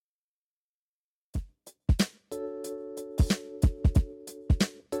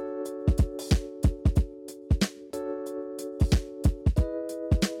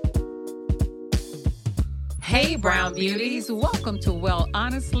Brown Beauties. Welcome to Well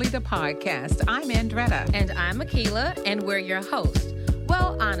Honestly, the podcast. I'm Andretta. And I'm Akila, and we're your hosts.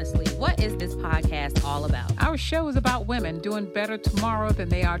 Well, honestly, what is this podcast all about? Our show is about women doing better tomorrow than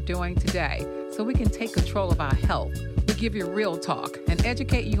they are doing today, so we can take control of our health. We give you real talk and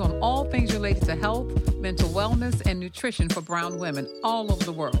educate you on all things related to health, mental wellness, and nutrition for brown women all over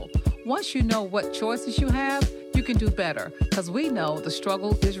the world. Once you know what choices you have, you can do better, because we know the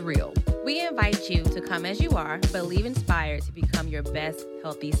struggle is real. We invite you to come as you are, but leave inspired to become your best,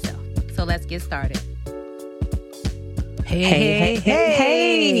 healthy self. So let's get started. Hey.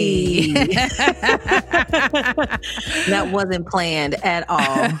 That wasn't planned at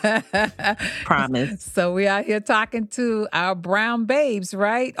all. Promise. So we out here talking to our brown babes,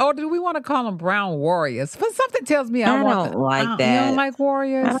 right? Or do we want to call them brown warriors? But something tells me I don't like that. You don't like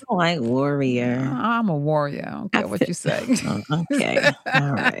warriors? I don't like warrior. I'm a warrior. I don't care what you say. Okay.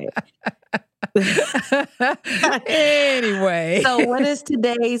 All right. Anyway. So what is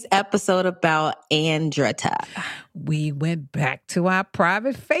today's episode about, Andretta? We went back to our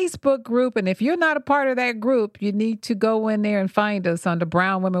private Facebook group. And if you're not a part of that group, you need to go in there and find us under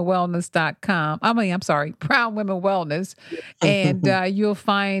brownwomenwellness.com. Brown Women Wellness. And you'll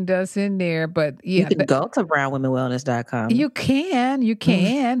find us in there. But yeah. You can go to brownwomenwellness.com. You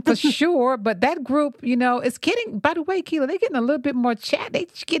can for sure. But that group, it's getting, by the way, Keila, they're getting a little bit more chat. They're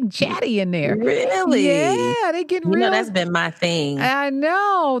getting chatty in there. Really? Yeah, they getting real. That's been my thing. I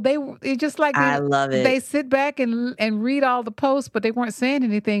know. They just like I love it. They sit back and read all the posts, but they weren't saying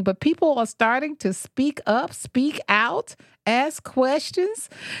anything. But people are starting to speak up, speak out, ask questions.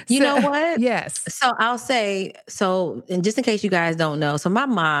 You know what? Yes. So I'll say, and just in case you guys don't know, so my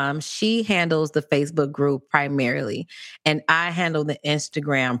mom, she handles the Facebook group primarily, and I handle the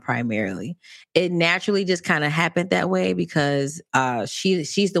Instagram primarily. It naturally just kind of happened that way because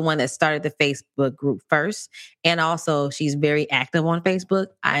she's the one that started the Facebook group first. And also she's very active on Facebook.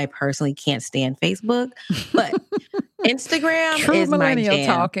 I personally can't stand Facebook, but Instagram True is millennial my jam.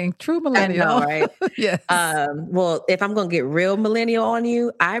 talking. True millennial. I know, right? Yes. Well, if I'm going to get real millennial on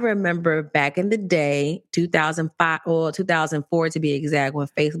you, I remember back in the day, 2005 or 2004 to be exact, when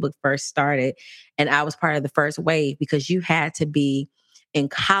Facebook first started, and I was part of the first wave because you had to be in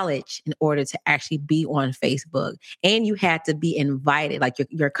college in order to actually be on Facebook, and you had to be invited. Like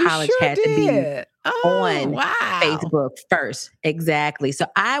your college had to be on Facebook first. Exactly. So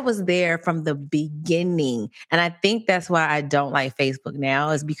I was there from the beginning, and I think that's why I don't like Facebook now,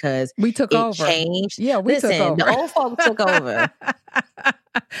 is because we took over. Changed. Yeah, we took over. The old folks took over.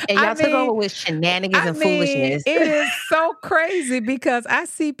 And y'all took over with shenanigans and foolishness. It is so crazy because I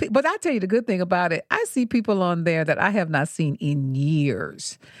see, but I'll tell you the good thing about it. I see people on there that I have not seen in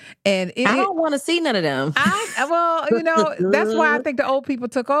years. And I don't want to see none of them. That's why I think the old people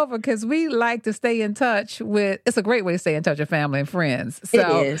took over, because we like to stay in touch with, it's a great way to stay in touch with family and friends.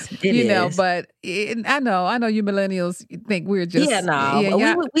 So, it is. But I know you millennials think we're just.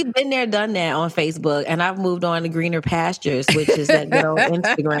 We've been there, done that on Facebook, and I've moved on to greener pastures, which is that good old Instagram.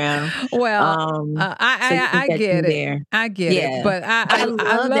 Well, I get it. I get it. But I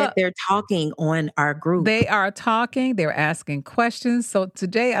love that they're talking on our group. They are talking. They're asking questions. So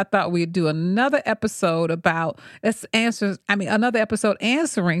today I thought we'd do another episode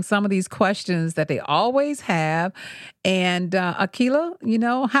answering some of these questions that they always have. And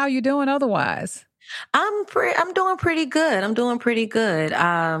Akila, how you doing otherwise? I'm doing pretty good.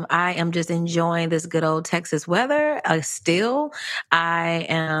 I am just enjoying this good old Texas weather. Still, I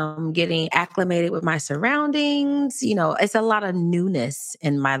am getting acclimated with my surroundings. It's a lot of newness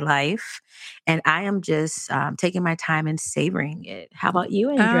in my life, and I am just taking my time and savoring it. How about you,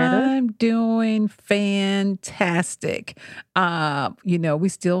 Andretta? I'm doing fantastic. We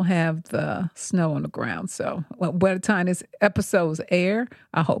still have the snow on the ground. So by the time this episode's air,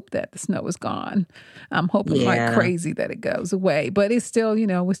 I hope that the snow is gone. I'm hoping like crazy that it goes away. But it's still,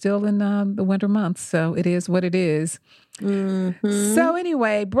 we're still in the winter months. So it is what it is. Mm-hmm. So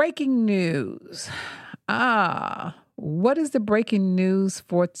anyway, breaking news. What is the breaking news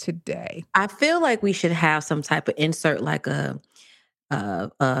for today? I feel like we should have some type of insert, like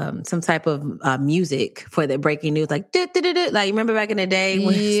some type of music for the breaking news, like like you remember back in the day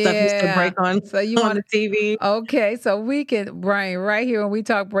when stuff used to break on the TV. Okay, so we can, Brian, right here when we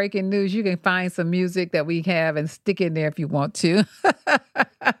talk breaking news, you can find some music that we have and stick in there if you want to.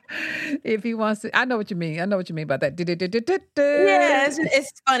 If he wants to, I know what you mean. I know what you mean about that. Yeah,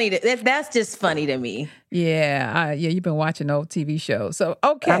 it's funny. That's just funny to me. Yeah, you've been watching old TV shows, so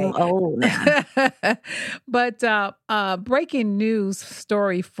okay. I'm old now. But breaking news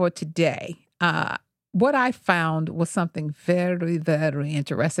story for today. what I found was something very, very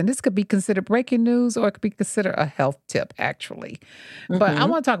interesting. This could be considered breaking news or it could be considered a health tip, actually. But I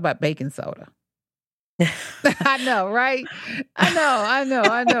want to talk about baking soda. I know, right? I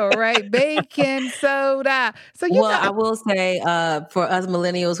know, right? Baking soda. So I will say, for us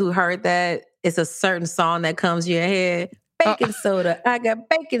millennials who heard that, it's a certain song that comes to your head. Baking soda. I got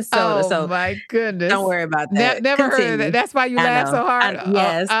baking soda. Oh my goodness. Don't worry about that. Never heard of that. That's why you laugh so hard.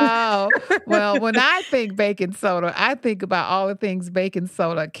 Yes. Well, when I think baking soda, I think about all the things baking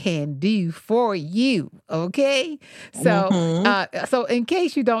soda can do for you. Okay. So, so in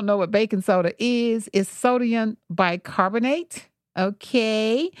case you don't know what baking soda is, it's sodium bicarbonate.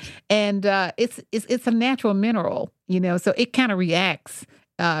 Okay. And, it's a natural mineral, so it kind of reacts.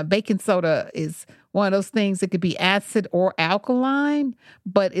 Baking soda is one of those things that could be acid or alkaline,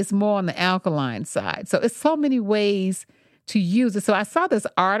 but it's more on the alkaline side. So it's so many ways to use it. So I saw this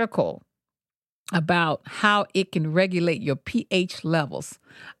article about how it can regulate your pH levels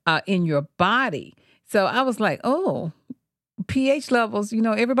in your body. So I was like, oh, pH levels,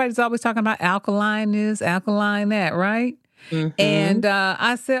 everybody's always talking about alkaline this, alkaline that, right? And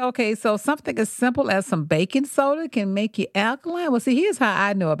I said, okay, so something as simple as some baking soda can make you alkaline. Well, see, here's how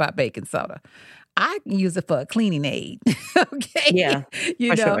I know about baking soda. I can use it for a cleaning aid. Okay. Yeah.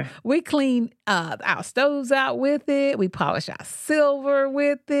 Sure. We clean our stoves out with it. We polish our silver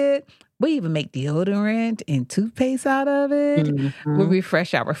with it. We even make deodorant and toothpaste out of it. We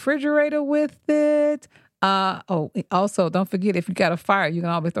refresh our refrigerator with it. Also, don't forget, if you got a fire, you can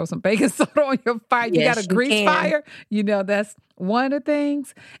always throw some baking soda on your fire. You got a grease fire, that's one of the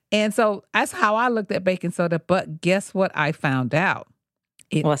things. And so that's how I looked at baking soda. But guess what I found out?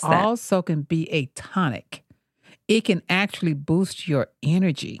 It also can be a tonic. It can actually boost your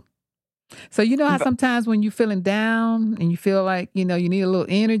energy. So you know how sometimes when you're feeling down and you feel like, you need a little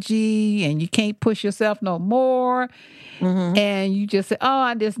energy and you can't push yourself no more. And you just say, oh,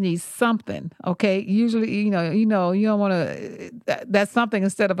 I just need something. Okay. Usually, you don't want to, that's something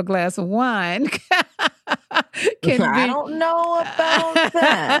instead of a glass of wine. I don't know about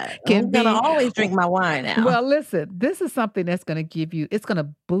that. I'm going to always drink my wine now. Well, listen, this is something that's going to it's going to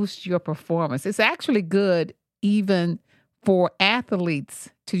boost your performance. It's actually good even for athletes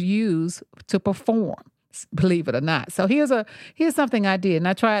to use to perform, believe it or not. So here's something I did, and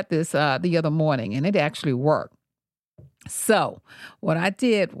I tried this the other morning, and it actually worked. So what I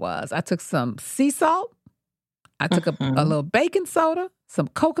did was I took some sea salt, I took a little baking soda, some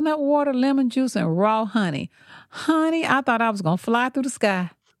coconut water, lemon juice, and raw honey. Honey, I thought I was going to fly through the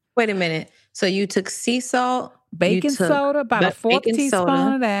sky. Wait a minute. So you took sea salt, baking soda, about a fourth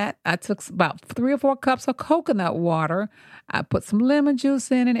teaspoon of that. I took about 3 or 4 cups of coconut water. I put some lemon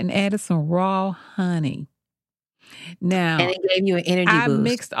juice in it and added some raw honey. Now, and it gave you an energy boost. I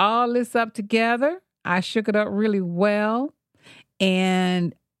mixed all this up together. I shook it up really well.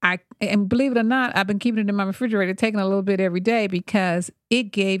 And believe it or not, I've been keeping it in my refrigerator, taking a little bit every day because it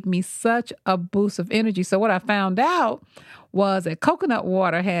gave me such a boost of energy. So what I found out was that coconut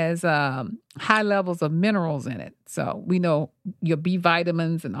water has high levels of minerals in it. So we know your B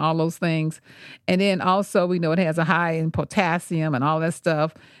vitamins and all those things. And then also we know it has a high in potassium and all that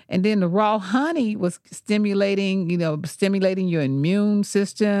stuff. And then the raw honey was stimulating your immune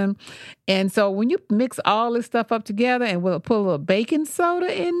system. And so when you mix all this stuff up together and we'll put a little baking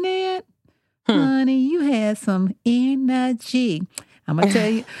soda in there, honey, you had some energy. I'm going to tell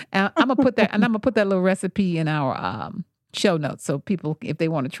you, I'm going to put that little recipe in our show notes. So people, if they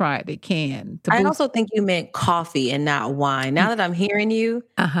want to try it, they can. I also think you meant coffee and not wine. Now that I'm hearing you,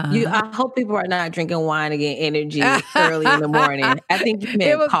 I hope people are not drinking wine to get energy early in the morning. I think you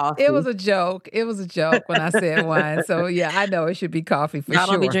meant coffee. It was a joke. It was a joke when I said wine. So yeah, I know it should be coffee for sure. I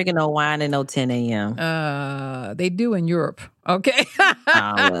don't be drinking no wine at no 10 a.m. They do in Europe. Okay.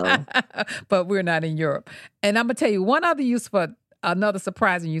 Well. But we're not in Europe. And I'm going to tell you another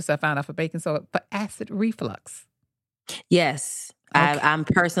surprising use I found out for baking soda, for acid reflux. Yes, okay. I'm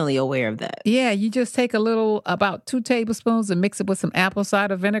personally aware of that. Yeah, you just take about 2 tablespoons and mix it with some apple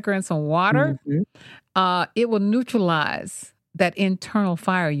cider vinegar and some water. It will neutralize that internal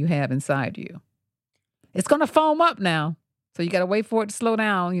fire you have inside you. It's going to foam up now, so you got to wait for it to slow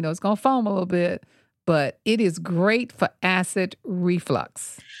down. It's going to foam a little bit, but it is great for acid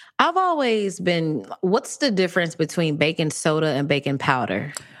reflux. I've always been, what's the difference between baking soda and baking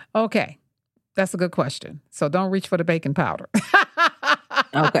powder? Okay. That's a good question. So don't reach for the baking powder.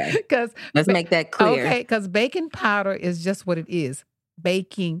 Okay. Let's make that clear. Okay, because baking powder is just what it is.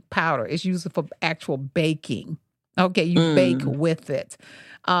 Baking powder. It's used for actual baking. Okay, you bake with it.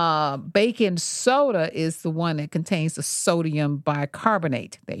 Baking soda is the one that contains the sodium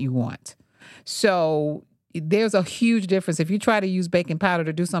bicarbonate that you want. So there's a huge difference. If you try to use baking powder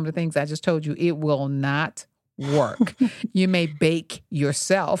to do some of the things I just told you, it will not work. You may bake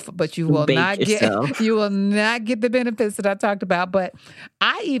yourself, but you will not get the benefits that I talked about. But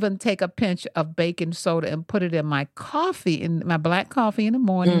I even take a pinch of baking soda and put it in my coffee, in my black coffee in the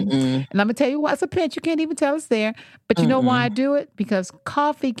morning. And I'm gonna tell you what's a pinch. You can't even tell it's there. But you know why I do it? Because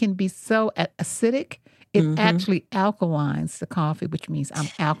coffee can be so acidic. It actually alkalines the coffee, which means I'm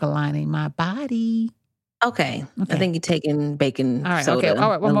alkalining my body. Okay. I think you're taking baking soda. Okay.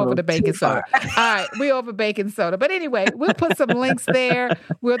 All right. We're over the baking soda. All right. We over baking soda. But anyway, we'll put some links there.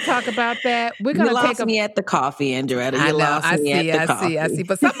 We'll talk about that. We're going to take me at the coffee, Andretta. I see.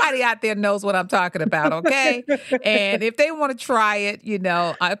 But somebody out there knows what I'm talking about, okay? And if they want to try it,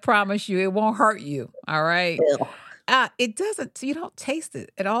 I promise you it won't hurt you. All right. It doesn't. You don't taste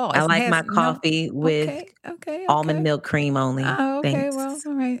it at all. I like my coffee with almond milk cream only. Oh, okay. Thanks. Well,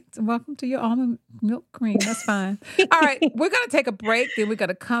 all right. Welcome to your almond milk cream. That's fine. All right. We're going to take a break. Then we're going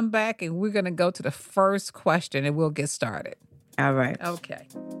to come back and we're going to go to the first question and we'll get started. All right. Okay.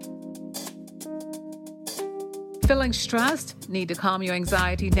 Feeling stressed? Need to calm your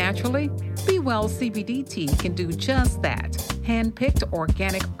anxiety naturally? Be Well CBD tea can do just that. Hand-picked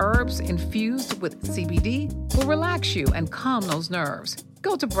organic herbs infused with CBD will relax you and calm those nerves.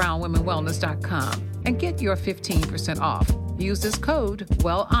 Go to brownwomenwellness.com and get your 15% off. Use this code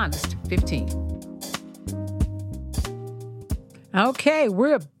WellHonest15. Okay,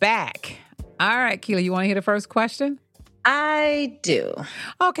 we're back. All right, Keela, you want to hear the first question? I do.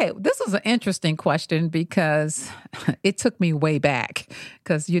 Okay, this is an interesting question because it took me way back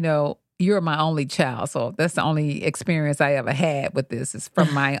because, you're my only child. So that's the only experience I ever had with this is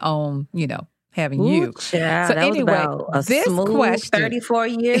from my own, having you. Child, so anyway, this question 34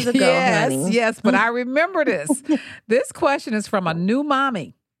 years ago, honey. Yes, but I remember this. This question is from a new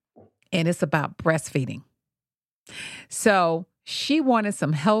mommy and it's about breastfeeding. So she wanted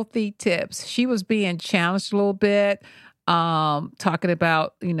some healthy tips. She was being challenged a little bit. Talking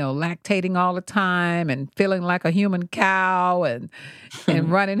about, lactating all the time and feeling like a human cow and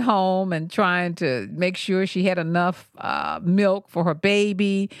running home and trying to make sure she had enough milk for her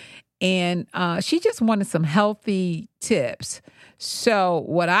baby. And she just wanted some healthy tips. So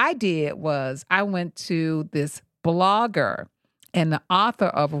what I did was I went to this blogger and the author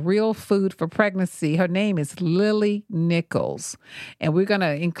of Real Food for Pregnancy. Her name is Lily Nichols, and we're going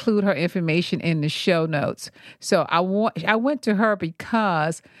to include her information in the show notes. So I went to her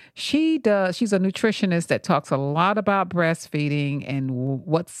because she's a nutritionist that talks a lot about breastfeeding and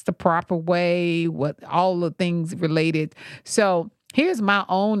what's the proper way, what all the things related. So here's my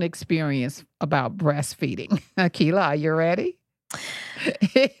own experience about breastfeeding. Keela, are you ready?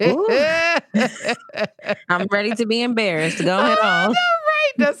 I'm ready to be embarrassed. Go ahead on.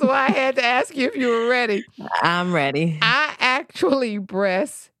 Right. That's why I had to ask you if you were ready. I'm ready. I actually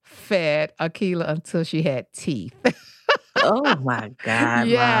breastfed Akilah until she had teeth. Oh my God.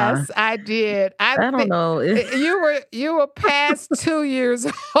 Yes, Ma. I did. I don't know. You were past 2 years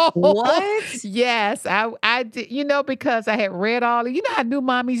old. What? Yes, I did. Because I had read all. How new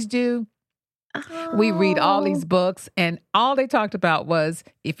mommies do. Oh. We read all these books, and all they talked about was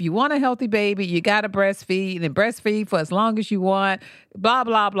if you want a healthy baby, you got to breastfeed and breastfeed for as long as you want. Blah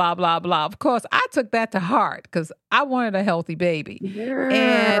blah blah blah blah. Of course, I took that to heart because I wanted a healthy baby. Girl.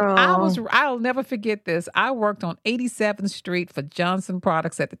 And I'll never forget this. I worked on 87th Street for Johnson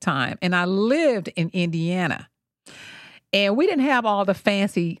Products at the time, and I lived in Indiana. And we didn't have all the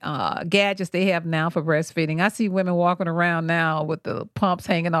fancy gadgets they have now for breastfeeding. I see women walking around now with the pumps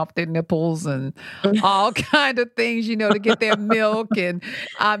hanging off their nipples and all kind of things, to get their milk. And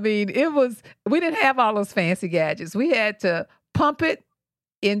I mean, we didn't have all those fancy gadgets. We had to pump it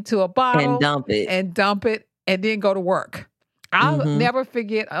into a bottle and dump it and then go to work. I'll never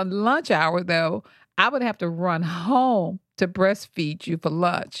forget on lunch hour though, I would have to run home to breastfeed you for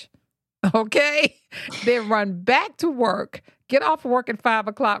lunch. Okay, then run back to work, get off work at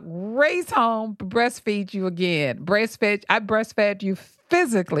 5:00, race home, breastfeed you again. I breastfed you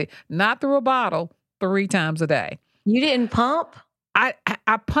physically, not through a bottle, 3 times a day. You didn't pump? I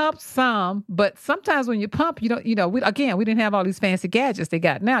pumped some, but sometimes when you pump, you don't, we didn't have all these fancy gadgets they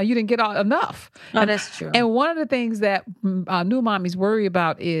got now. You didn't get enough. Oh, that's true. And one of the things that new mommies worry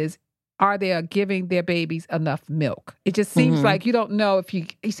about is, are they giving their babies enough milk? It just seems like you don't know if you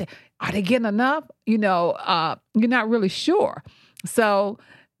say, are they getting enough? You're not really sure. So,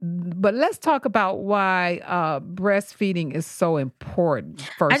 but let's talk about why breastfeeding is so important.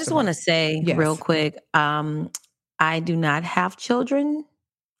 First, I just want to say real quick, I do not have children.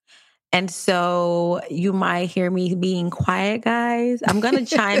 And so you might hear me being quiet, guys. I'm going to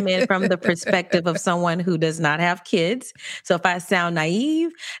chime in from the perspective of someone who does not have kids. So if I sound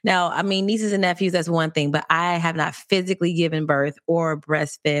naive, now, I mean, nieces and nephews, that's one thing, but I have not physically given birth or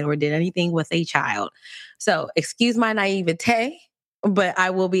breastfed or did anything with a child. So excuse my naivete, but I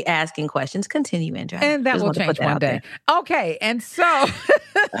will be asking questions. Continue, Andrea. And that will change one day. Okay. And so.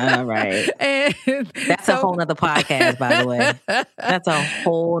 All right. And that's a whole nother podcast, by the way. That's a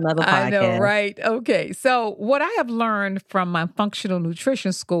whole nother podcast. I know, right? Okay. So what I have learned from my functional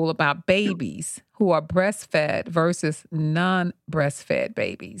nutrition school about babies who are breastfed versus non-breastfed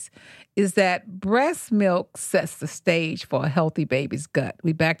babies is that breast milk sets the stage for a healthy baby's gut.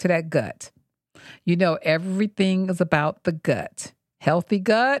 We back to that gut. You know, everything is about the gut. Healthy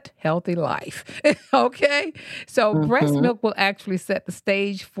gut, healthy life. Okay? So breast milk will actually set the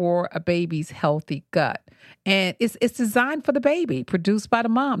stage for a baby's healthy gut. And it's designed for the baby, produced by the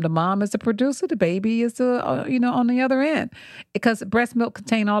mom. The mom is the producer, the baby is the, on the other end. Because breast milk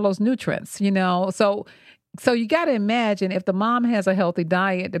contains all those nutrients, So you got to imagine if the mom has a healthy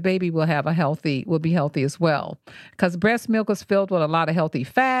diet, the baby will be healthy as well. Because breast milk is filled with a lot of healthy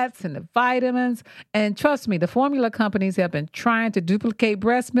fats and the vitamins. And trust me, the formula companies have been trying to duplicate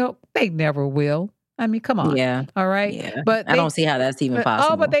breast milk. They never will. I mean, come on. Yeah. All right. Yeah. But I don't see how that's even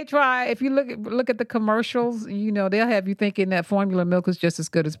possible. Oh, but they try. If you look at the commercials, they'll have you thinking that formula milk is just as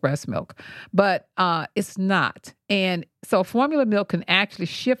good as breast milk, but it's not. And so formula milk can actually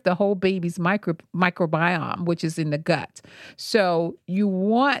shift the whole baby's microbiome, which is in the gut. So you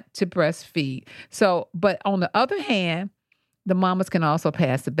want to breastfeed. So, but on the other hand, the mamas can also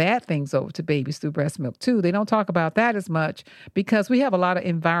pass the bad things over to babies through breast milk too. They don't talk about that as much because we have a lot of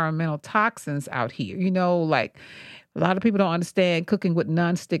environmental toxins out here. Like a lot of people don't understand cooking with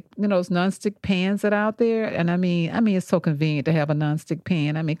nonstick, those nonstick pans that are out there. And I mean, it's so convenient to have a nonstick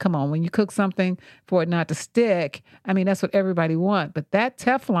pan. I mean, come on, when you cook something for it not to stick, I mean, that's what everybody wants. But that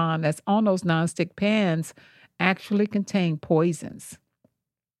Teflon that's on those nonstick pans actually contain poisons.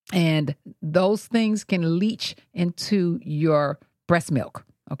 And those things can leach into your breast milk.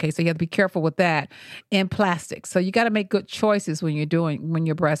 Okay, so you have to be careful with that. And plastic. So you got to make good choices when you're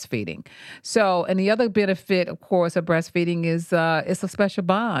breastfeeding. So, and the other benefit, of course, of breastfeeding is it's a special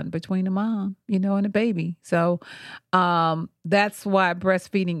bond between the mom, and the baby. So that's why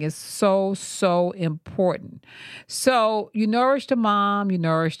breastfeeding is so, so important. So you nourish the mom, you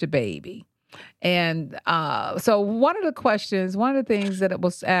nourish the baby. And so one of the things that it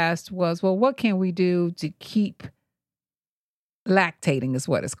was asked was, well, what can we do to keep lactating is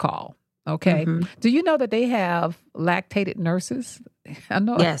what it's called. Okay. Mm-hmm. Do you know that they have lactated nurses? I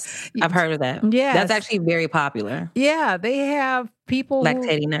know. Yes, I've heard of that. Yes. That's actually very popular. Yeah, they have people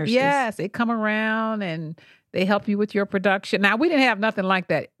lactating nurses. Yes, they come around and they help you with your production. Now, we didn't have nothing like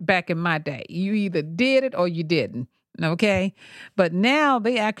that back in my day. You either did it or you didn't. Okay. But now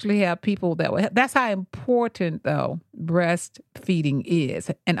they actually have people that's how important though breastfeeding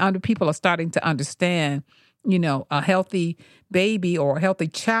is. And people are starting to understand, a healthy baby or a healthy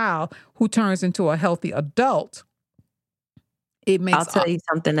child who turns into a healthy adult. I'll tell you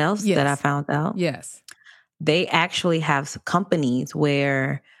something else that I found out. Yes. They actually have companies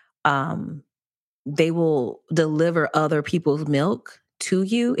where they will deliver other people's milk to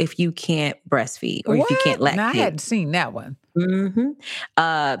you if you can't breastfeed or if you can't lactate. No, I hadn't seen that one. Mm-hmm.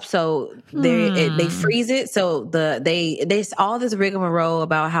 So they freeze it. So there's all this rigmarole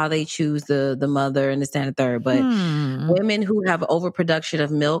about how they choose the mother and the standard third. But women who have overproduction of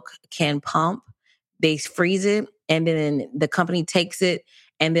milk can pump. They freeze it, and then the company takes it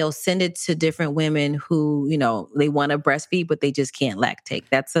and they'll send it to different women who, they want to breastfeed, but they just can't lactate.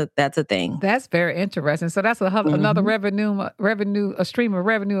 That's a thing. That's very interesting. So that's another a stream of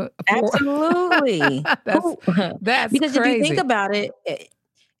revenue. Absolutely. That's because crazy. If you think about it,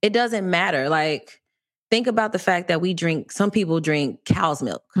 it doesn't matter. Like, think about the fact that some people drink cow's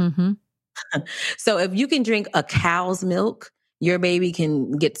milk. Mm-hmm. So if you can drink a cow's milk, your baby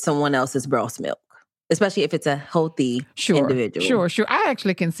can get someone else's breast milk. Especially if it's a healthy individual. Sure. I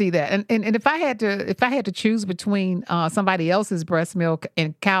actually can see that. And if I had to choose between somebody else's breast milk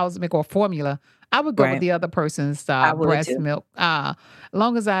and cow's milk or formula, I would go with the other person's breast milk. As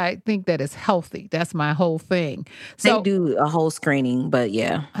long as I think that it's healthy. That's my whole thing. So they do a whole screening, but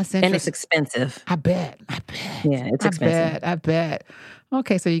yeah. And it's expensive. I bet. Yeah, it's expensive. I bet.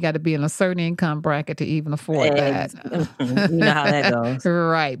 Okay, so you got to be in a certain income bracket to even afford that. You know how that goes.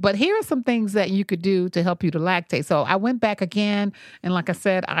 Right. But here are some things that you could do to help you to lactate. So I went back again, and like I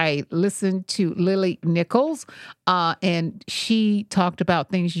said, I listened to Lily Nichols, and she talked about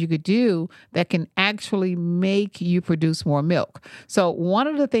things you could do that can actually make you produce more milk. So one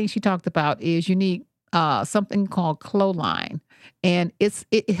of the things she talked about is you need something called Cloline, and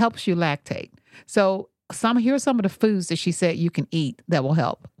it helps you lactate. So here's some of the foods that she said you can eat that will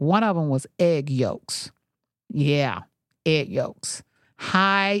help. One of them was egg yolks. Yeah, egg yolks.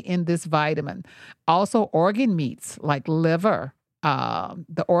 High in this vitamin. Also organ meats like liver.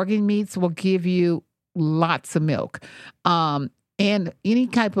 The organ meats will give you lots of milk. And any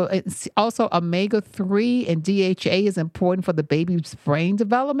type of, also omega-3 and DHA is important for the baby's brain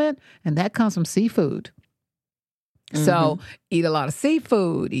development, and that comes from seafood. So eat a lot of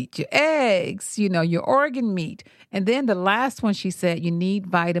seafood, eat your eggs, your organ meat. And then the last one, she said, you need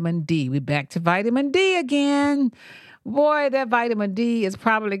vitamin D. We're back to vitamin D again. Boy, that vitamin D is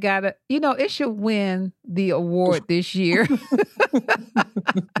probably got to, it should win the award this year.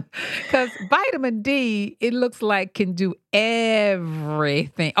 Because vitamin D, it looks like can do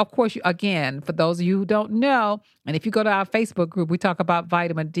everything. Of course, again, for those of you who don't know, and if you go to our Facebook group, we talk about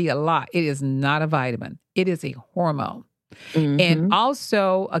vitamin D a lot. It is not a vitamin. It is a hormone. And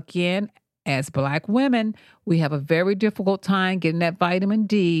also, again, as Black women, we have a very difficult time getting that vitamin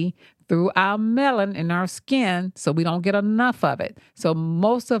D through our melanin in our skin, so we don't get enough of it. So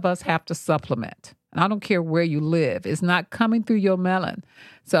most of us have to supplement. And I don't care where you live. It's not coming through your melanin.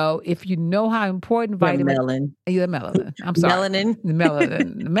 So if you know how important vitamin... Melanin. I'm sorry.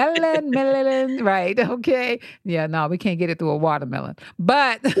 Melanin. Right. Okay. Yeah, no, we can't get it through a watermelon.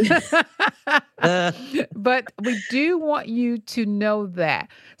 But, but we do want you to know that.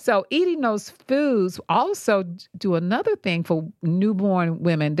 So eating those foods also do another thing for newborn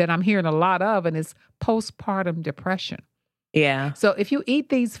women that I'm hearing a lot of, and it's postpartum depression. Yeah. So if you eat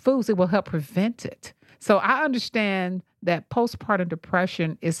these foods, it will help prevent it. So I understand that postpartum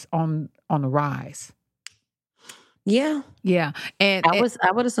depression is on the rise. Yeah. Yeah. And I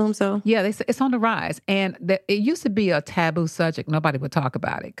would assume so. Yeah, they say it's on the rise. And it used to be a taboo subject. Nobody would talk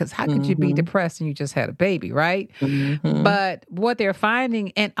about it because how could you be depressed and you just had a baby, right? But what they're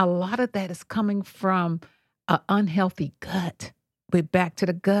finding, and a lot of that is coming from an unhealthy gut. We're back to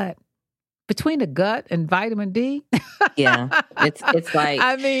the gut. Between the gut and vitamin D. Yeah. It's like,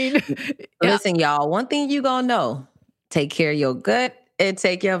 I mean, listen, y'all, one thing you gonna know, take care of your gut and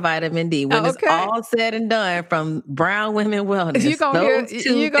take your vitamin D. When it's all said and done from Brown Women Wellness, you're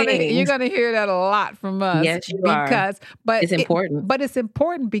gonna hear that a lot from us. Yes, you are. But it's important. But it's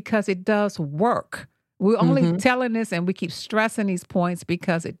important because it does work. We're only telling this and we keep stressing these points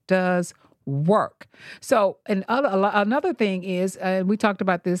because it does work. So, another thing is, we talked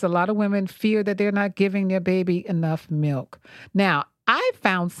about this, a lot of women fear that they're not giving their baby enough milk. Now, I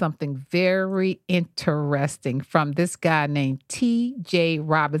found something very interesting from this guy named T.J.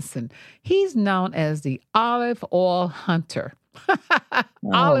 Robinson. He's known as the olive oil hunter.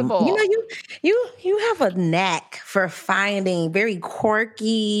 Olive oil. You have a knack for finding very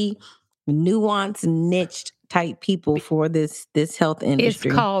quirky, nuanced, niched type people for this health industry.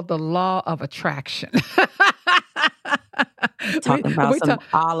 It's called the law of attraction. Talking about some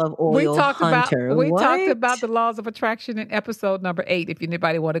olive oil hunter. We talked about the laws of attraction in episode number 8, if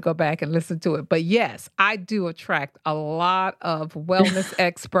anybody want to go back and listen to it. But yes, I do attract a lot of wellness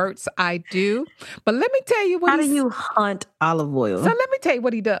experts. I do. But let me tell you how do you hunt olive oil? So let me tell you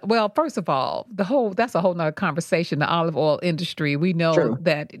what he does. Well, first of all, that's a whole nother conversation. The olive oil industry, we know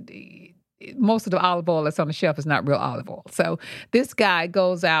that most of the olive oil that's on the shelf is not real olive oil. So this guy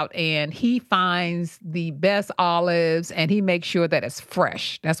goes out and he finds the best olives and he makes sure that it's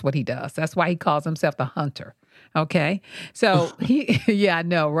fresh. That's what he does. That's why he calls himself the hunter. Okay. So yeah, I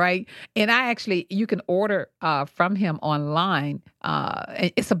know, right? And you can order from him online.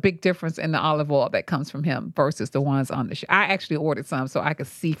 It's a big difference in the olive oil that comes from him versus the ones on the shelf. I actually ordered some so I could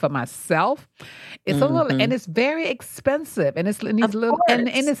see for myself. It's a little, and it's very expensive, and it's in these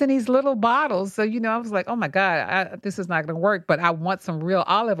it's in these little bottles. So I was like, oh my God, this is not going to work. But I want some real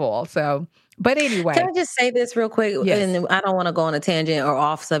olive oil. So, but anyway, can I just say this real quick? Yes. And I don't want to go on a tangent or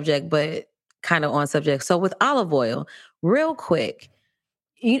off subject, but kind of on subject. So with olive oil, real quick.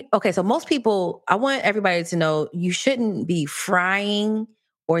 So most people, I want everybody to know you shouldn't be frying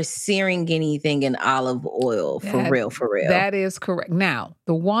or searing anything in olive oil for real. That is correct. Now,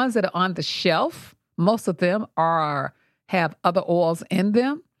 the ones that are on the shelf, most of them have other oils in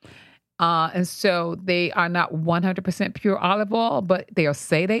them. And so they are not 100% pure olive oil, but they'll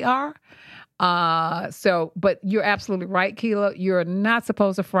say they are. But you're absolutely right, Keela. You're not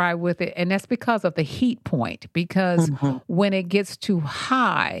supposed to fry with it. And that's because of the heat point. Because when it gets too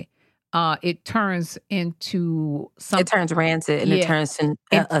high, it turns into something. It turns rancid and it turns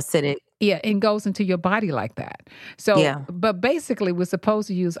acidic. Yeah, and goes into your body like that. So, but basically, we're supposed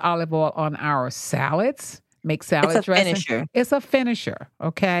to use olive oil on our salads, make salad dressing. Finisher. It's a finisher,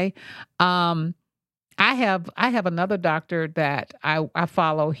 okay? I have another doctor that I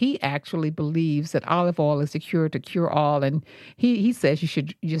follow. He actually believes that olive oil is the cure to cure all, and he says you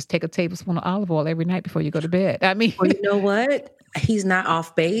should just take a tablespoon of olive oil every night before you go to bed. I mean, well, you know what? He's not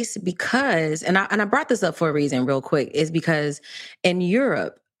off base because, and I brought this up for a reason, real quick, is because in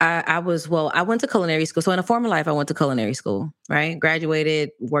Europe, I went to culinary school. So in a former life, I went to culinary school, right?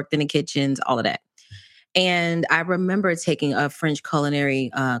 Graduated, worked in the kitchens, all of that. And I remember taking a French culinary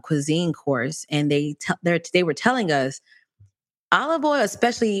cuisine course, and they were telling us olive oil,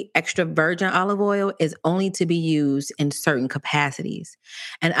 especially extra virgin olive oil, is only to be used in certain capacities.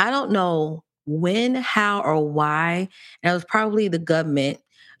 And I don't know when, how, or why. And it was probably the government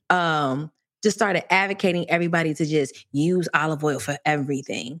just started advocating everybody to just use olive oil for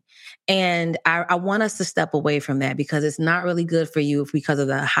everything. And I want us to step away from that because it's not really good for you because of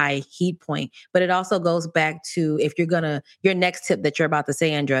the high heat point. But it also goes back to your next tip that you're about to say,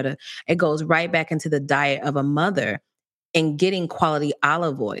 Andretta, it goes right back into the diet of a mother and getting quality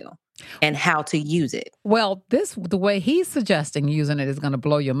olive oil and how to use it. Well, the way he's suggesting using it is going to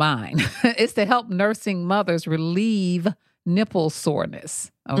blow your mind. It's to help nursing mothers relieve nipple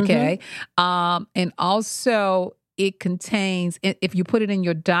soreness. Okay. And also it contains, if you put it in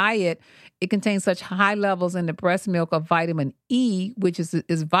your diet, it contains such high levels in the breast milk of vitamin E, which is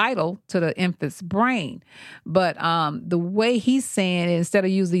vital to the infant's brain. But the way he's saying it, instead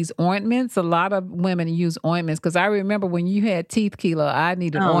of use these ointments, a lot of women use ointments. Because I remember when you had teeth, Keela, I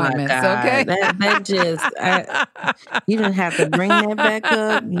needed ointments. Okay, that just you didn't have to bring that back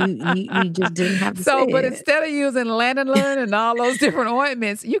up. You just didn't have to. So, but instead of using lanolin and all those different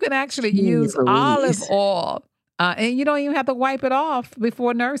ointments, you can actually use olive oil, and you don't even have to wipe it off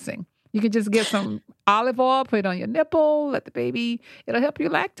before nursing. You can just get some olive oil, put it on your nipple, let the baby, it'll help you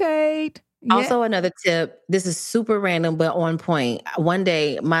lactate. Yeah. Also, another tip, this is super random, but on point. One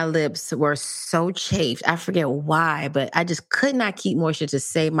day, my lips were so chafed. I forget why, but I just could not keep moisture to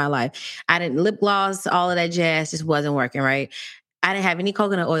save my life. I didn't lip gloss, all of that jazz just wasn't working, right? I didn't have any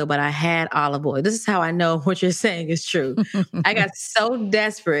coconut oil, but I had olive oil. This is how I know what you're saying is true. I got so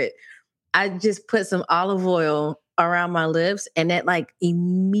desperate. I just put some olive oil around my lips, and that like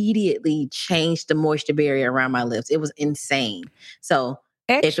immediately changed the moisture barrier around my lips. It was insane. So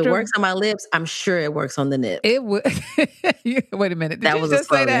if it works on my lips, I'm sure it works on the nip. It would. Wait a minute. Did you just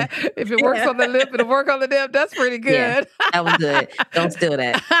say that? If it works on the lip, it'll work on the nip. That's pretty good. Yeah, that was good. Don't steal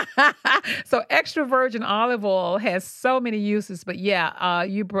that. So extra virgin olive oil has so many uses. But yeah,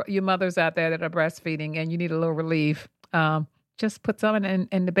 you mothers out there that are breastfeeding and you need a little relief, just put some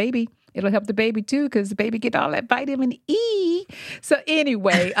in the baby. It'll help the baby too, because the baby get all that vitamin E. So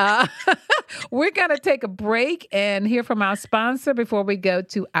anyway, we're going to take a break and hear from our sponsor before we go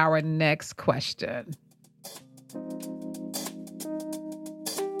to our next question.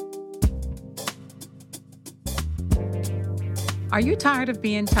 Are you tired of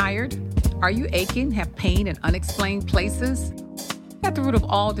being tired? Are you aching, have pain in unexplained places? At the root of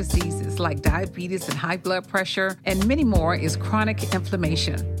all diseases like diabetes and high blood pressure and many more is chronic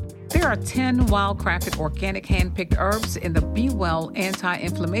inflammation. There are 10 wild-crafted organic hand-picked herbs in the Be Well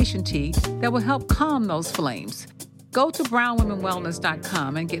anti-inflammation tea that will help calm those flames. Go to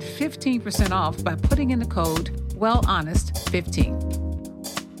brownwomenwellness.com and get 15% off by putting in the code WellHonest15.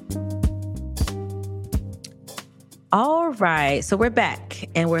 All right, so we're back,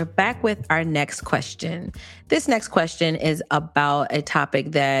 and we're back with our next question. This next question is about a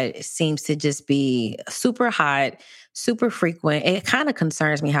topic that seems to just be super hot, super frequent. It kind of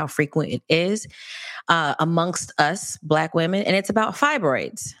concerns me how frequent it is amongst us Black women, and it's about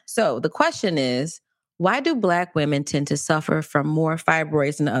fibroids. So the question is, why do Black women tend to suffer from more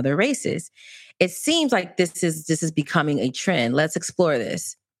fibroids than other races? It seems like this is becoming a trend. Let's explore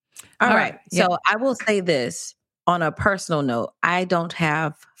this. All right. So I will say this on a personal note: I don't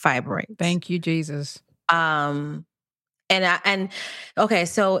have fibroids. Thank you, Jesus. Okay,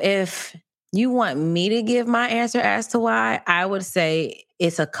 so if you want me to give my answer as to why, I would say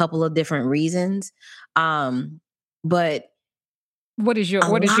it's a couple of different reasons. But what is your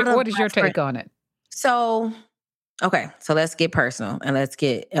take on it? So, okay, so let's get personal and let's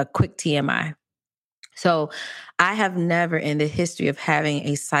get a quick TMI. So I have never in the history of having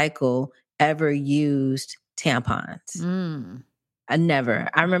a cycle ever used tampons. I never.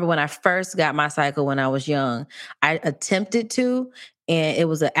 I remember when I first got my cycle when I was young, I attempted to, and it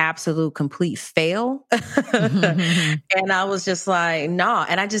was an absolute complete fail. And I was just like, nah.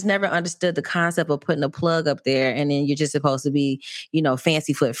 And I just never understood the concept of putting a plug up there and then you're just supposed to be,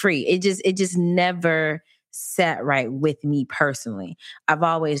 fancy foot free. It just never sat right with me personally. I've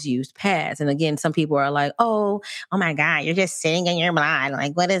always used pads. And again, some people are like, oh my God, you're just sitting in your blood.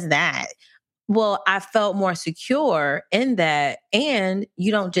 Like, what is that? Well, I felt more secure in that. And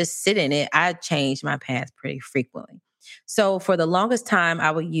you don't just sit in it. I change my pads pretty frequently. So for the longest time,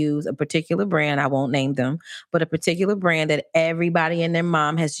 I would use a particular brand. I won't name them, but a particular brand that everybody and their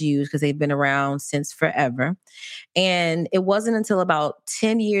mom has used because they've been around since forever. And it wasn't until about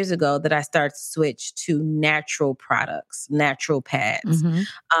 10 years ago that I started to switch to natural products, natural pads.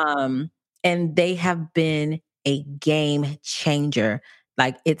 And they have been a game changer.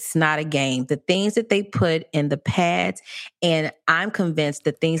 Like, it's not a game. The things that they put in the pads, and I'm convinced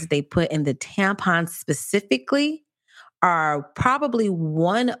the things that they put in the tampons specifically are probably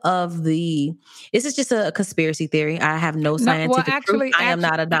one of the, this is just a conspiracy theory. I have no scientific proof. I am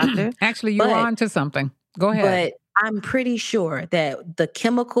not a doctor. Actually, you're on to something. Go ahead. But I'm pretty sure that the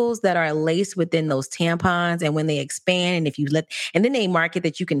chemicals that are laced within those tampons, and when they expand, and then they market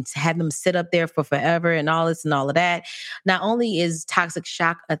that you can have them sit up there for forever and all this and all of that. Not only is toxic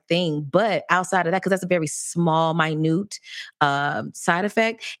shock a thing, but outside of that, because that's a very small, minute side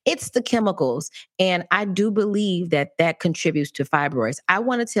effect, it's the chemicals. And I do believe that contributes to fibroids. I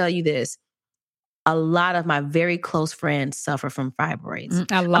want to tell you this. A lot of my very close friends suffer from fibroids.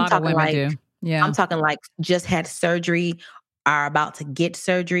 A lot of women do. Yeah. I'm talking like just had surgery, are about to get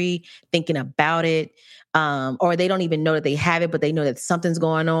surgery, thinking about it, or they don't even know that they have it, but they know that something's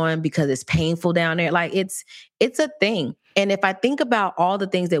going on because it's painful down there. Like, it's a thing. And if I think about all the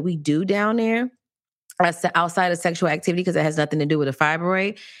things that we do down there outside of sexual activity, because it has nothing to do with a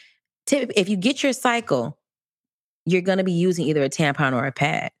fibroid, if you get your cycle, you're going to be using either a tampon or a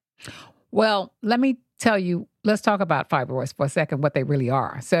pad. Well, let me tell you, let's talk about fibroids for a second, what they really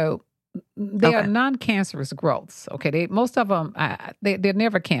are. So they are non-cancerous growths. Okay. Most of them, they're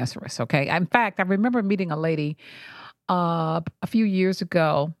never cancerous. Okay. In fact, I remember meeting a lady a few years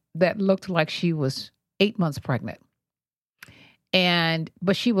ago that looked like she was 8 months pregnant.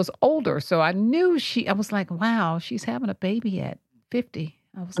 But she was older. So I knew I was like, wow, she's having a baby at 50.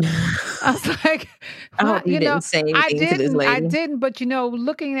 I was like, I hope you didn't say anything to this lady. I didn't, but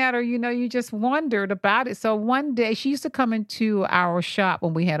looking at her, you just wondered about it. So one day she used to come into our shop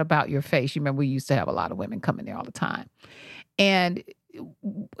when we had About Your Face. You remember we used to have a lot of women come in there all the time. And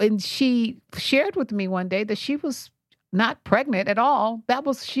she shared with me one day that she was not pregnant at all. That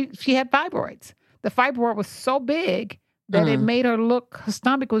was, she had fibroids. The fibroid was so big that it made her her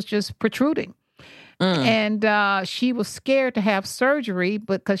stomach was just protruding. And she was scared to have surgery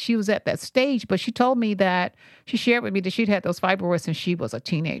because she was at that stage. But she told me that she shared with me that she'd had those fibroids since she was a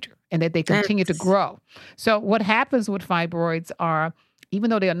teenager and that they continue to grow. So what happens with fibroids are,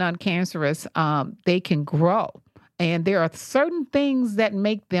 even though they are non-cancerous, they can grow. And there are certain things that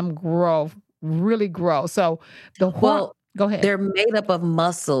make them really grow. So go ahead. They're made up of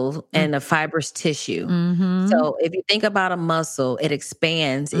muscle and a fibrous tissue. So if you think about a muscle, it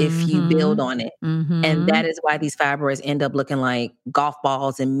expands if you build on it. And that is why these fibroids end up looking like golf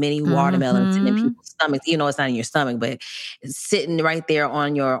balls and mini watermelons in people's stomachs. It's not in your stomach, but it's sitting right there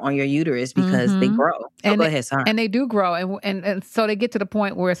on your uterus because they grow. Go ahead, sorry. And they do grow. And so they get to the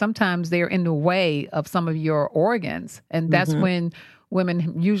point where sometimes they're in the way of some of your organs. And that's when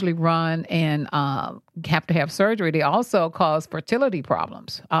women usually run and have to have surgery. They also cause fertility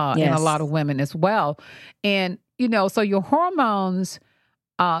problems in a lot of women as well. And, so your hormones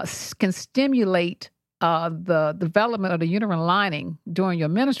can stimulate the development of the uterine lining during your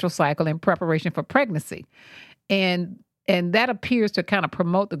menstrual cycle in preparation for pregnancy. And that appears to kind of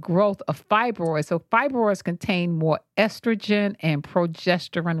promote the growth of fibroids. So fibroids contain more estrogen and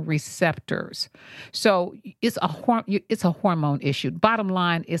progesterone receptors. So it's a hormone issue. Bottom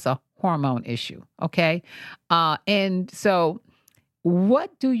line, it's a hormone issue. Okay. And so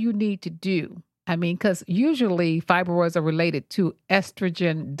what do you need to do? I mean, because usually fibroids are related to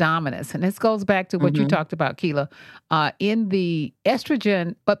estrogen dominance. And this goes back to what you talked about, Keila. In the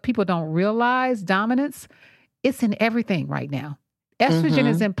estrogen, but people don't realize dominance, it's in everything right now. Estrogen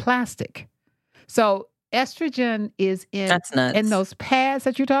is in plastic. So estrogen is in those pads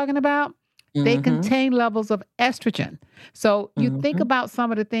that you're talking about. they Mm-hmm. contain levels of estrogen. So you think Mm-hmm. about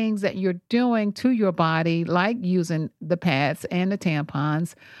some of the things that you're doing to your body, like using the pads and the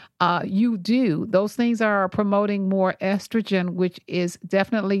tampons. Those things are promoting more estrogen, which is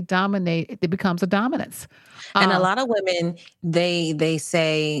definitely it becomes a dominance. And a Uh, lot of women, they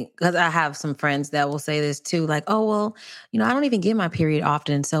say, because I have some friends that will say this too, like, oh, well, I don't even get my period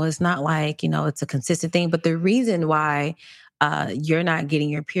often. So it's not like, it's a consistent thing. But the reason why you're not getting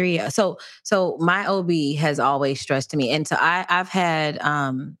your period. So my OB has always stressed to me. And so I've had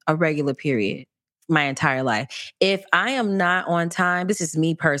a regular period my entire life. If I am not on time, this is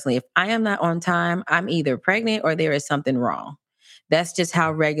me personally, if I am not on time, I'm either pregnant or there is something wrong. That's just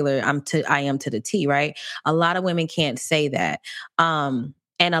how regular I am to the T, right? A lot of women can't say that.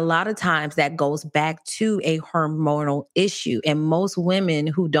 And a lot of times that goes back to a hormonal issue. And most women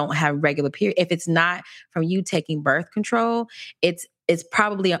who don't have regular period, if it's not from you taking birth control, it's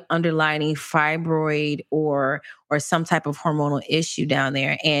probably an underlying fibroid or some type of hormonal issue down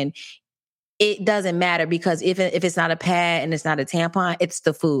there. And it doesn't matter because if it's not a pad and it's not a tampon, it's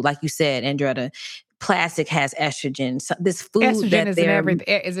the food. Like you said, Andretta, plastic has estrogen. So this food estrogen that is they're everything.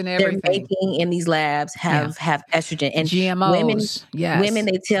 making in these labs have estrogen. And GMOs, women,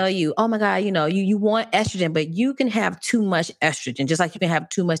 they tell you, oh my God, you want estrogen, but you can have too much estrogen, just like you can have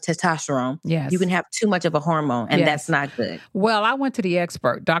too much testosterone. Yes. You can have too much of a hormone, and Yes. that's not good. Well, I went to the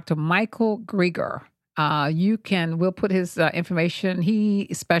expert, Dr. Michael Grieger. We'll put his information. He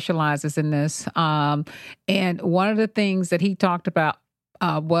specializes in this. And one of the things that he talked about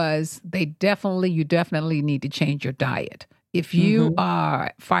was you definitely need to change your diet. If you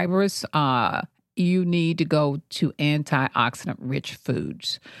are fibrous, you need to go to antioxidant rich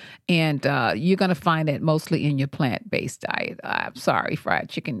foods. And you're going to find it mostly in your plant-based diet. I'm sorry, fried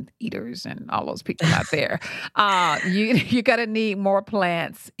chicken eaters and all those people out there. You're going to need more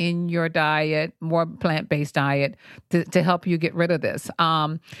plants in your diet, more plant-based diet to help you get rid of this.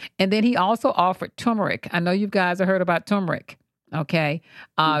 And then he also offered turmeric. I know you guys have heard about turmeric. Okay.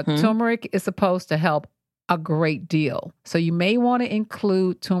 Turmeric is supposed to help a great deal. So you may want to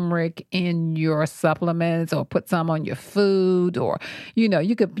include turmeric in your supplements or put some on your food, or,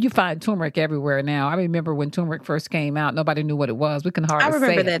 you find turmeric everywhere now. I remember when turmeric first came out, nobody knew what it was. We can hardly say I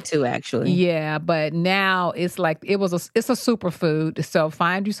remember that too, actually. Yeah, but now it's like it's a superfood. So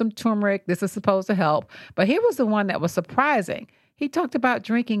find you some turmeric. This is supposed to help. But here was the one that was surprising. He talked about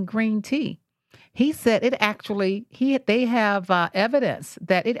drinking green tea. He said they have evidence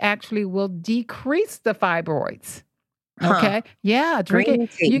that it actually will decrease the fibroids. Okay. Huh. Yeah.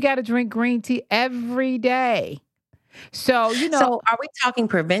 You got to drink green tea every day. So, So are we talking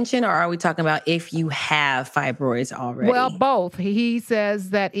prevention, or are we talking about if you have fibroids already? Well, both. He says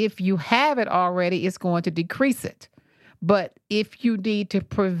that if you have it already, it's going to decrease it. But if you need to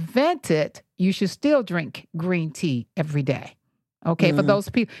prevent it, you should still drink green tea every day. Okay, for those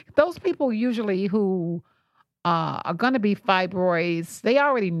people usually who are going to be fibroids, they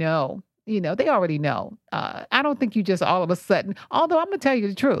already know. They already know. I don't think you just all of a sudden. Although I'm going to tell you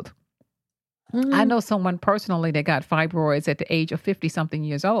the truth, I know someone personally that got fibroids at the age of 50-something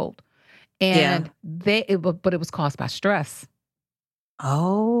years old, and but it was caused by stress.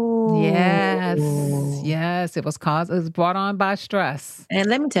 Oh, yes, it was brought on by stress. And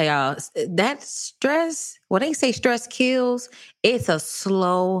let me tell y'all, that stress, when they say stress kills, it's a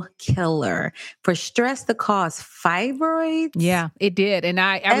slow killer. For stress to cause fibroids? Yeah, it did. And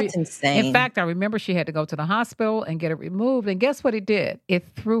that's insane. In fact, I remember she had to go to the hospital and get it removed. And guess what it did? It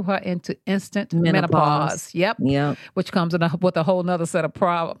threw her into instant menopause. Yep. Which comes with a whole nother set of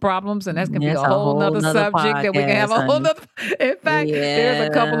problems. And that's going to be a whole nother subject that we can have a whole nother. In fact, there's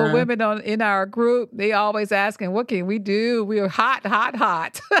a couple of women in our group. They always asking, what can we do? We're hot.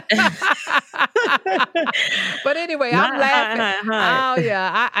 But anyway, I'm laughing. Oh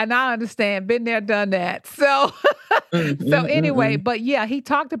yeah, I now understand. Been there, done that. So, anyway, but yeah, he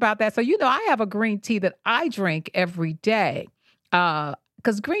talked about that. So I have a green tea that I drink every day.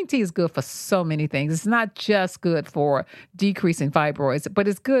 Because green tea is good for so many things. It's not just good for decreasing fibroids, but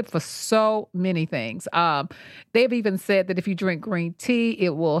it's good for so many things. They've even said that if you drink green tea,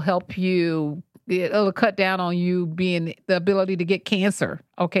 it will help you. It'll cut down on you being the ability to get cancer.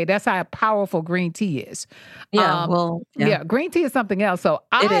 Okay, that's how powerful green tea is. Yeah, green tea is something else. So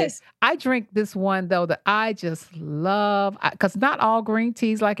I drink this one though that I just love, because not all green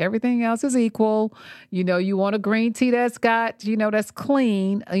teas, like everything else, is equal. You want a green tea that's got, that's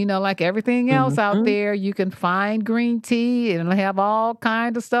clean. Like everything else out there, you can find green tea and it'll have all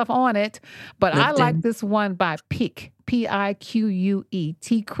kinds of stuff on it. But I like this one by Pique. Pique,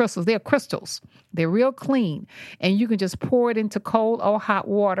 tea crystals. They're crystals. They're real clean. And you can just pour it into cold or hot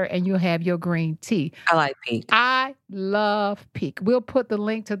water and you'll have your green tea. I like Peak. I love Peak. We'll put the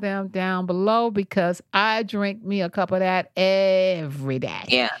link to them down below because I drink me a cup of that every day.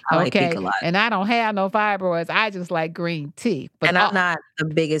 Yeah, I like Peak a lot. And I don't have no fibroids. I just like green tea. But I'm not the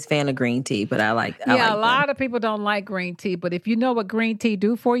biggest fan of green tea, but I like a lot of people don't like green tea. But if you know what green tea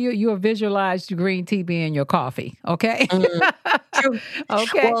do for you, you'll visualize green tea being your coffee. Okay? True.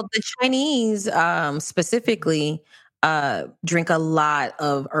 Okay. Well, the Chinese specifically drink a lot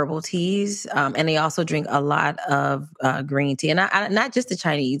of herbal teas, and they also drink a lot of green tea. And not just the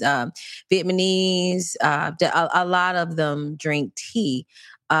Chinese, Vietnamese, a lot of them drink tea,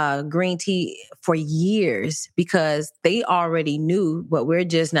 green tea for years because they already knew what we're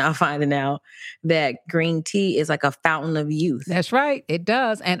just now finding out, that green tea is like a fountain of youth. That's right. It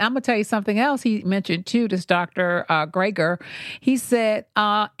does. And I'm going to tell you something else he mentioned too, this Dr. Greger. He said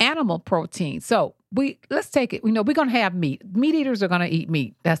animal protein. So let's take it. We're going to have meat. Meat eaters are going to eat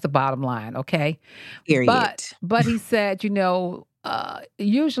meat. That's the bottom line. Okay. Period. But he said,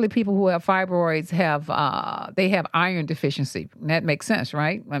 usually people who have fibroids have iron deficiency. And that makes sense,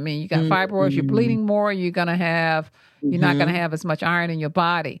 right? I mean, you got fibroids, you're bleeding more, you're not going to have as much iron in your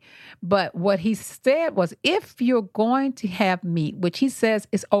body. But what he said was, if you're going to have meat, which he says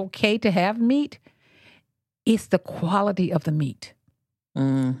is okay to have meat, it's the quality of the meat.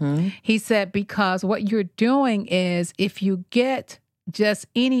 Mm-hmm. He said, because what you're doing is, if you get just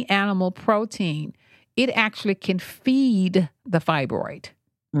any animal protein, it actually can feed the fibroid.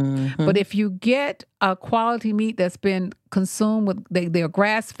 Mm-hmm. But if you get a quality meat that's been consumed with, they're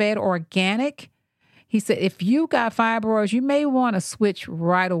grass-fed organic, he said, if you got fibroids, you may want to switch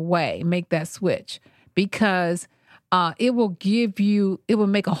right away, make that switch, because it will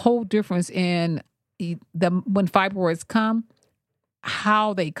make a whole difference in when fibroids come,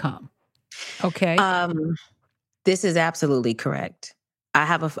 how they come. Okay. This is absolutely correct. I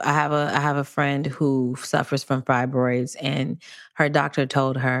have a friend who suffers from fibroids, and her doctor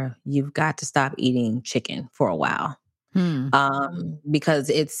told her, you've got to stop eating chicken for a while. Because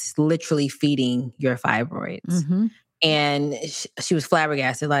it's literally feeding your fibroids. Mm-hmm. And she was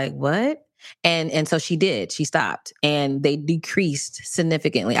flabbergasted, like, what? And so she did. She stopped, and they decreased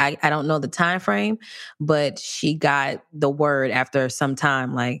significantly. I don't know the time frame, but she got the word after some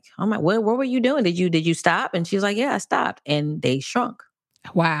time, like, oh my, what were you doing? Did you stop? And she was like, yeah, I stopped. And they shrunk.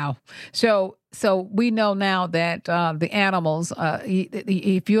 Wow. So we know now that the animals,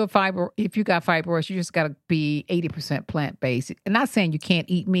 if you got fibroids, you just got to be 80% plant-based. I'm not saying you can't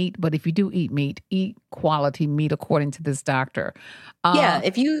eat meat, but if you do eat meat, eat quality meat according to this doctor. Yeah,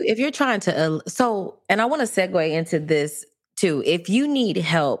 if you're trying to and I want to segue into this too. If you need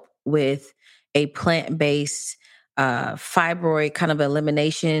help with a plant-based fibroid kind of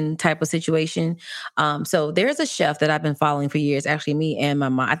elimination type of situation. So there's a chef that I've been following for years, actually me and my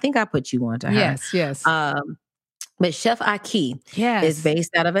mom. I think I put you on to her. Yes. But Chef Aki is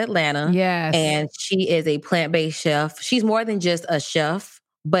based out of Atlanta. Yes. And she is a plant-based chef. She's more than just a chef,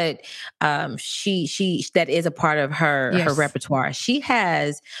 but she that is a part of her repertoire. She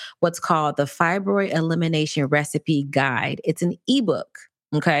has what's called the Fibroid Elimination Recipe Guide. It's an ebook.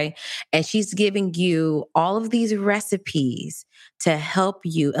 Okay. And she's giving you all of these recipes to help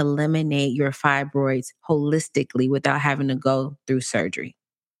you eliminate your fibroids holistically without having to go through surgery.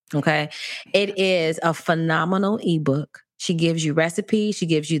 Okay. It is a phenomenal ebook. She gives you recipes. She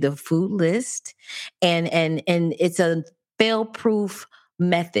gives you the food list, and it's a fail-proof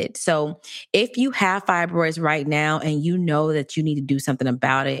method. So if you have fibroids right now and you know that you need to do something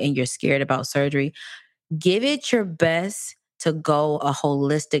about it and you're scared about surgery, give it your best to go a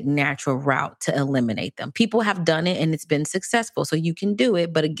holistic, natural route to eliminate them. People have done it and it's been successful, so you can do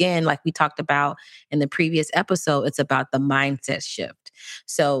it. But again, like we talked about in the previous episode, it's about the mindset shift.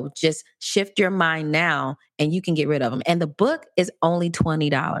 So just shift your mind now and you can get rid of them. And the book is only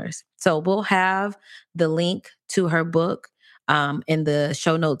 $20. So we'll have the link to her book in the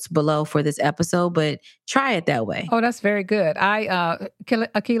show notes below for this episode, but try it that way. Oh, that's very good.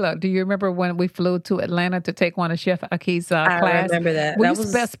 Akila, do you remember when we flew to Atlanta to take one of Chef Aki's class? I remember that. Will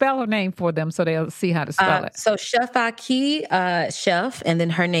you spell her name for them so they'll see how to spell it? So Chef Aki, chef, and then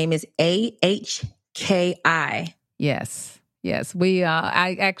her name is AHKI. Yes.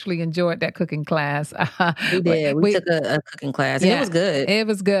 I actually enjoyed that cooking class. We did. We took a cooking class, and it was good. It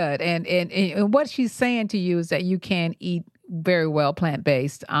was good. And what she's saying to you is that you can eat very well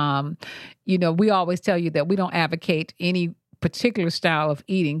plant-based. We always tell you that we don't advocate any particular style of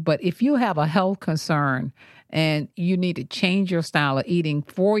eating, but if you have a health concern and you need to change your style of eating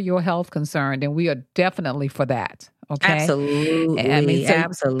for your health concern, then we are definitely for that. Okay. Absolutely.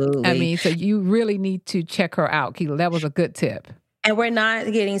 Absolutely. So you really need to check her out, Keila. That was a good tip. And we're not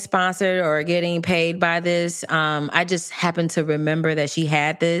getting sponsored or getting paid by this. I just happened to remember that she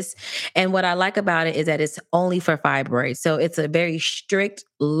had this. And what I like about it is that it's only for fibroids. So it's a very strict,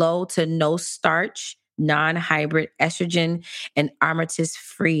 low to no starch, non-hybrid, estrogen, and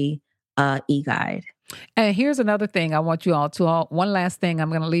aromatase-free e-guide. And here's another thing I want you all to one last thing I'm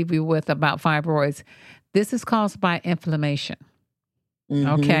going to leave you with about fibroids. This is caused by inflammation.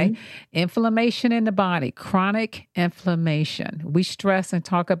 Okay. Inflammation in the body, chronic inflammation. We stress and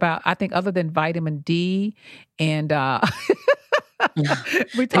talk about, I think other than vitamin D and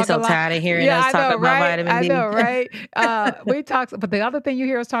we talk so tired of hearing us talk about vitamin D. I know, right? We talk, but the other thing you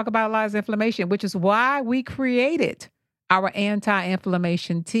hear us talk about a lot is inflammation, which is why we created our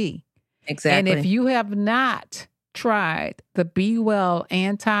anti-inflammation tea. Exactly. And if you have not tried the Be Well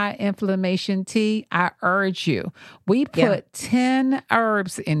anti-inflammation tea, I urge you. We put 10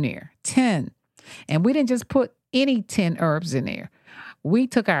 herbs in there, 10. And we didn't just put any 10 herbs in there. We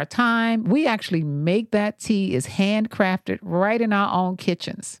took our time. We actually make that tea is handcrafted right in our own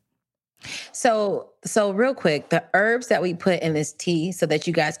kitchens. So real quick, the herbs that we put in this tea so that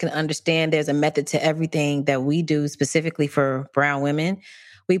you guys can understand there's a method to everything that we do specifically for brown women.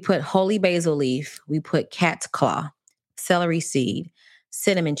 We put holy basil leaf, we put cat's claw, celery seed,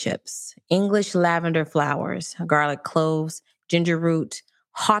 cinnamon chips, English lavender flowers, garlic cloves, ginger root,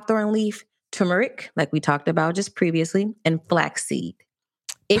 hawthorn leaf, turmeric, like we talked about just previously, and flaxseed.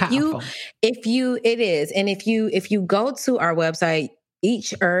 If you go to our website,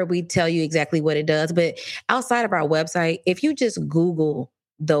 each herb, we tell you exactly what it does. But outside of our website, if you just Google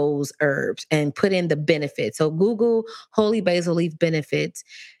those herbs and put in the benefits. So Google holy basil leaf benefits.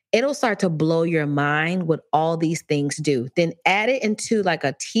 It'll start to blow your mind what all these things do. Then add it into like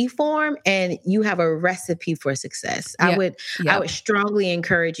a tea form and you have a recipe for success. I would strongly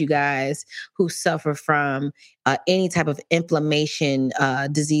encourage you guys who suffer from any type of inflammation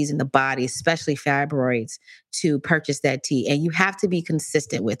disease in the body, especially fibroids, to purchase that tea. And you have to be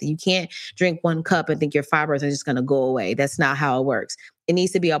consistent with it. You can't drink one cup and think your fibroids are just going to go away. That's not how it works. It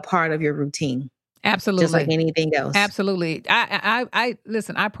needs to be a part of your routine. Absolutely. Just like anything else. Absolutely. I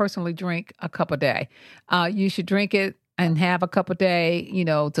listen, I personally drink a cup a day. You should drink it and have a cup a day,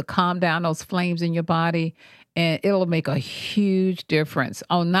 to calm down those flames in your body. And it'll make a huge difference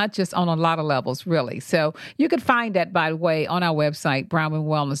not just on a lot of levels, really. So you can find that, by the way, on our website,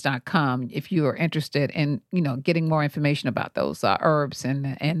 brownwomenwellness.com, if you are interested in, getting more information about those herbs and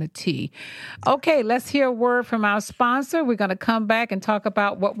the tea. Okay, let's hear a word from our sponsor. We're going to come back and talk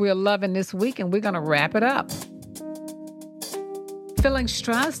about what we're loving this week, and we're going to wrap it up. Feeling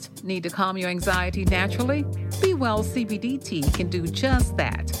stressed? Need to calm your anxiety naturally? Be Well CBD tea can do just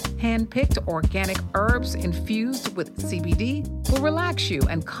that. Hand-picked organic herbs infused with CBD will relax you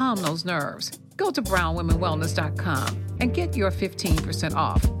and calm those nerves. Go to brownwomenwellness.com and get your 15%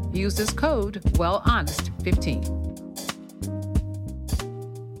 off. Use this code WellHonest15.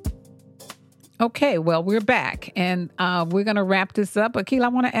 Okay, well, we're back, and we're going to wrap this up. Akila, I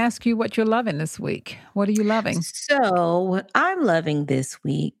want to ask you what you're loving this week. What are you loving? So what I'm loving this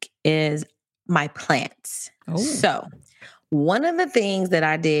week is my plants. Oh. So one of the things that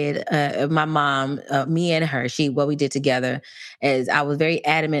I did, my mom, me and her, what we did together is I was very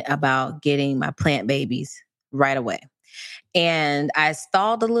adamant about getting my plant babies right away. And I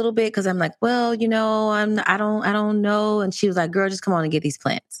stalled a little bit because I'm like, well, I don't know. And she was like, girl, just come on and get these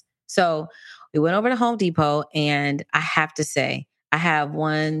plants. So we went over to Home Depot, and I have to say, I have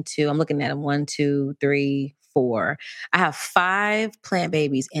I'm looking at them, 1, 2, 3, 4. I have 5 plant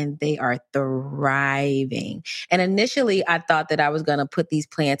babies, and they are thriving. And initially, I thought that I was going to put these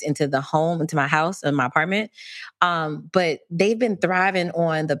plants into my house, in my apartment. But they've been thriving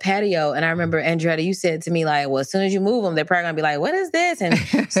on the patio. And I remember, Andretta, you said to me, like, well, as soon as you move them, they're probably going to be like, what is this? And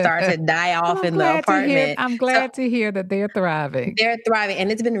start to die off in the apartment. I'm glad to hear that they're thriving. They're thriving.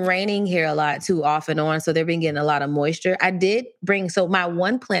 And it's been raining here a lot too, off and on. So they've been getting a lot of moisture. My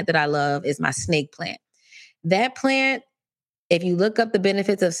one plant that I love is my snake plant. That plant, if you look up the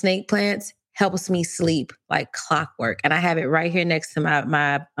benefits of snake plants, helps me sleep like clockwork. And I have it right here next to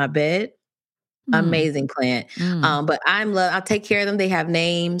my bed. Amazing plant. But I'll take care of them. They have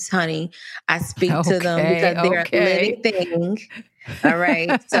names, honey. I speak to them because they're a living thing. All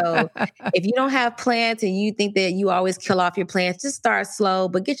right. So if you don't have plants and you think that you always kill off your plants, just start slow,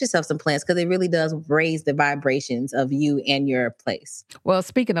 but get yourself some plants because it really does raise the vibrations of you and your place. Well,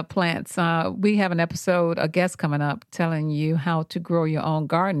 speaking of plants, we have a guest coming up telling you how to grow your own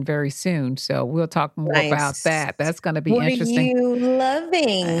garden very soon. So we'll talk more about that. That's going to be interesting. What are you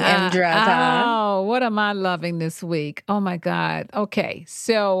loving, Andretta? Oh, what am I loving this week? Oh my God. Okay.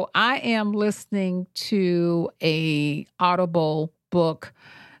 So I am listening to a Audible book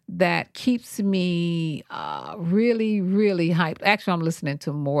that keeps me really, really hyped. Actually, I'm listening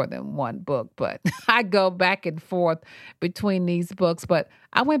to more than one book, but I go back and forth between these books. But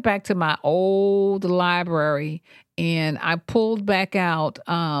I went back to my old library and I pulled back out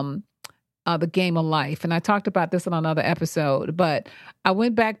The Game of Life. And I talked about this in another episode, but I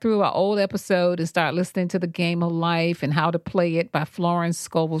went back through our old episode and started listening to The Game of Life and How to Play It by Florence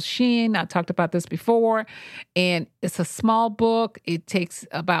Scovel Shinn. I talked about this before, and it's a small book. It takes you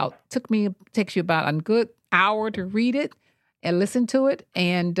about a good hour to read it and listen to it.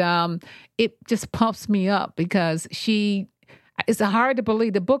 And it just pumps me up because it's hard to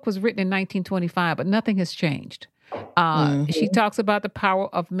believe the book was written in 1925, but nothing has changed. She talks about the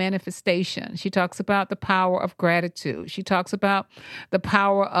power of manifestation. She talks about the power of gratitude. She talks about the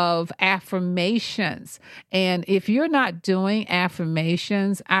power of affirmations. And if you're not doing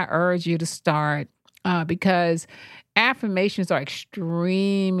affirmations, I urge you to start because affirmations are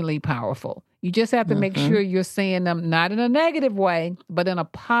extremely powerful. You just have to make sure you're saying them not in a negative way, but in a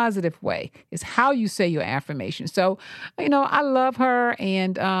positive way. It's how you say your affirmation. So, I love her,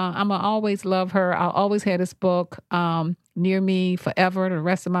 and I'm going to always love her. I'll always have this book near me forever, the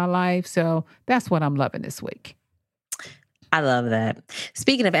rest of my life. So that's what I'm loving this week. I love that.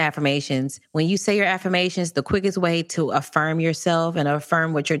 Speaking of affirmations, when you say your affirmations, the quickest way to affirm yourself and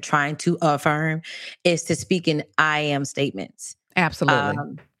affirm what you're trying to affirm is to speak in I am statements.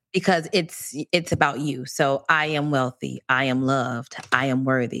 Absolutely. Because it's about you. So I am wealthy. I am loved. I am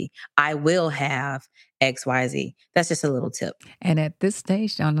worthy. I will have XYZ. That's just a little tip. And at this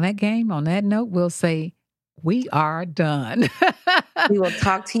stage, on that note, we'll say, we are done. We will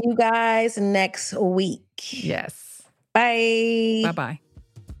talk to you guys next week. Yes. Bye. Bye-bye.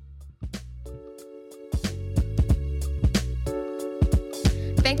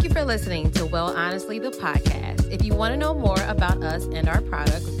 Thank you for listening to Well Honestly, the podcast. If you want to know more about us and our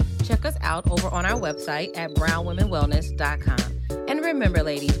products, check us out over on our website at brownwomenwellness.com. And remember,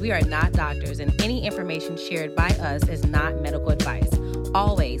 ladies, we are not doctors, and any information shared by us is not medical advice.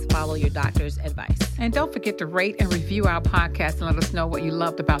 Always follow your doctor's advice. And don't forget to rate and review our podcast and let us know what you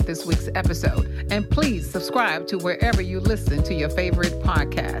loved about this week's episode. And please subscribe to wherever you listen to your favorite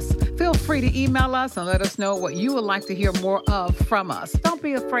podcasts. Feel free to email us and let us know what you would like to hear more of from us. Don't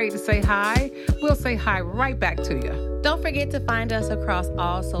be afraid to say hi. We'll say hi right back to you. Don't forget to find us across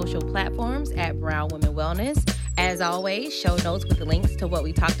all social platforms at Brown Women Wellness. As always, show notes with the links to what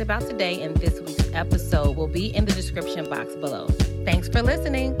we talked about today in this week's episode will be in the description box below. Thanks for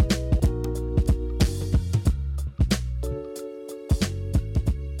listening.